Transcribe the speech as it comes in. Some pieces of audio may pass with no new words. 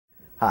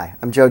Hi,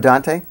 I'm Joe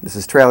Dante. This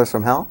is Trailers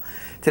from Hell.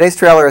 Today's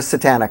trailer is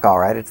satanic, all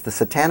right. It's the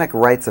Satanic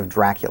Rites of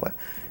Dracula.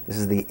 This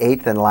is the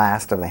 8th and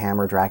last of the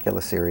Hammer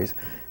Dracula series.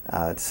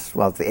 It's the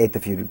 8th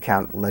if you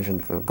count Legend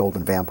of the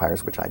Golden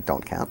Vampires, which I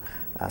don't count.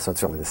 So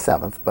it's really the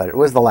 7th, but it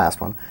was the last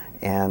one.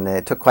 And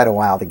it took quite a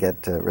while to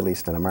get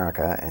released in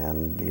America,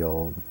 and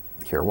you'll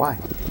hear why.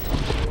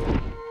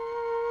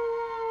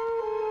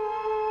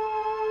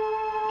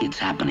 It's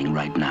happening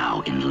right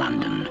now in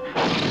London.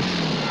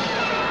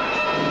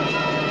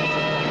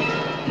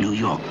 New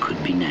York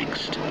could be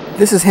next.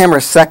 This is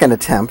Hammer's second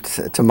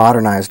attempt to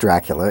modernize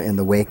Dracula in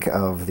the wake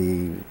of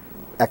The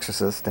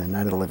Exorcist and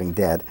Night of the Living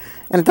Dead,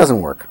 and it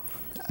doesn't work.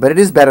 But it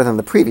is better than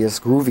the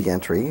previous groovy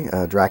entry,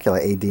 Dracula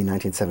AD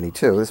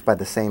 1972. This is by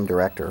the same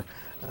director,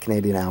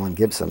 Canadian Alan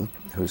Gibson,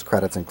 whose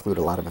credits include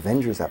a lot of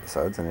Avengers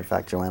episodes, and in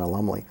fact Joanna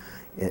Lumley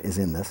is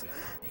in this,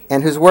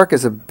 and whose work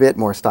is a bit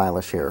more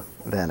stylish here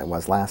than it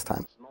was last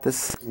time.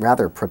 This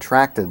rather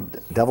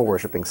protracted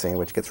devil-worshipping scene,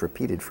 which gets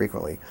repeated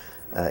frequently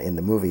in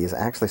the movie, is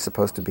actually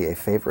supposed to be a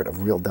favorite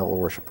of real devil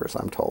worshippers,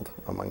 I'm told,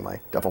 among my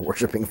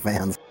devil-worshipping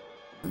fans.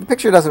 The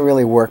picture doesn't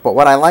really work, but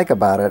what I like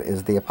about it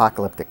is the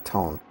apocalyptic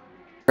tone.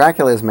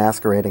 Dracula is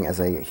masquerading as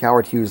a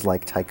Howard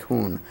Hughes-like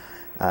tycoon,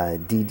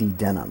 D.D.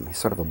 Denham. He's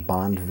sort of a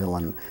Bond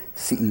villain,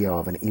 CEO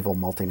of an evil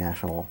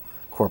multinational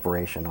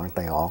corporation, aren't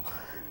they all?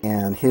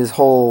 And his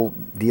whole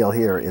deal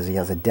here is he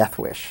has a death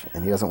wish,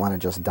 and he doesn't want to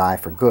just die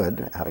for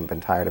good, having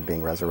been tired of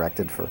being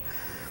resurrected for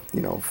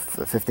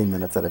 15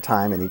 minutes at a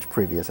time in each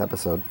previous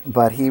episode.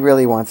 But he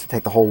really wants to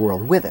take the whole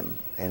world with him,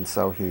 and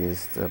so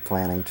he's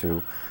planning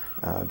to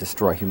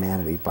destroy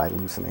humanity by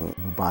loosening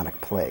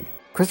bubonic plague.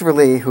 Christopher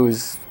Lee,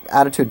 whose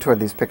attitude toward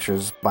these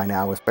pictures by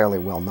now was fairly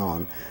well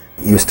known,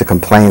 used to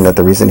complain that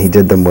the reason he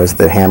did them was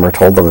that Hammer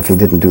told them if he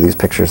didn't do these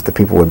pictures, the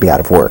people would be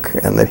out of work,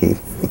 and that he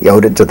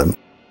owed it to them.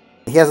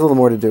 He has a little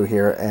more to do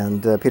here,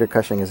 and Peter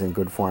Cushing is in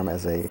good form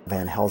as a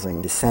Van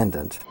Helsing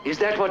descendant. Is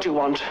that what you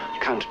want,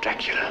 Count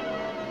Dracula?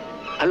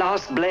 A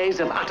last blaze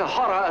of utter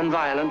horror and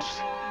violence?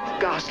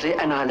 Ghastly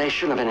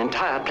annihilation of an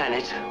entire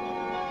planet?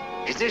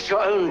 Is this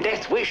your own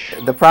death wish?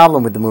 The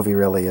problem with the movie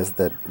really is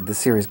that the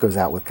series goes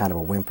out with kind of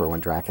a whimper when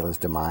Dracula's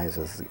demise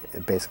is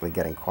basically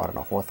getting caught in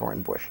a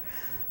hawthorn bush.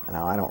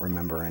 Now, I don't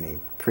remember any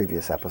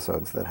previous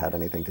episodes that had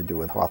anything to do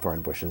with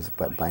hawthorn bushes,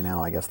 but by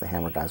now I guess the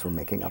Hammer guys were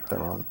making up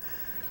their own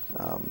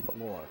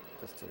lore,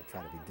 just to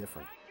try to be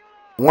different.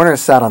 Warner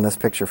sat on this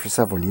picture for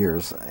several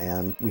years,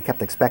 and we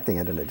kept expecting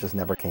it, and it just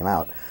never came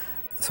out.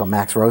 So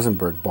Max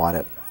Rosenberg bought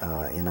it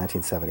in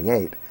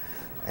 1978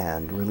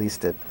 and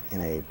released it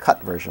in a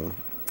cut version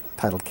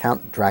titled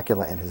Count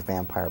Dracula and His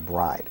Vampire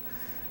Bride,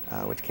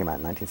 which came out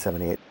in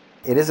 1978.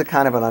 It is a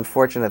kind of an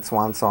unfortunate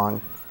swan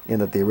song in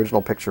that the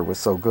original picture was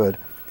so good,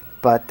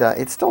 but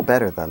it's still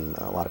better than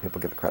a lot of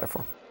people give it credit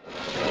for.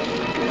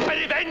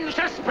 Revenge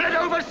has spread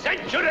over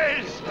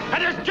centuries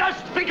and has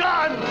just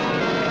begun!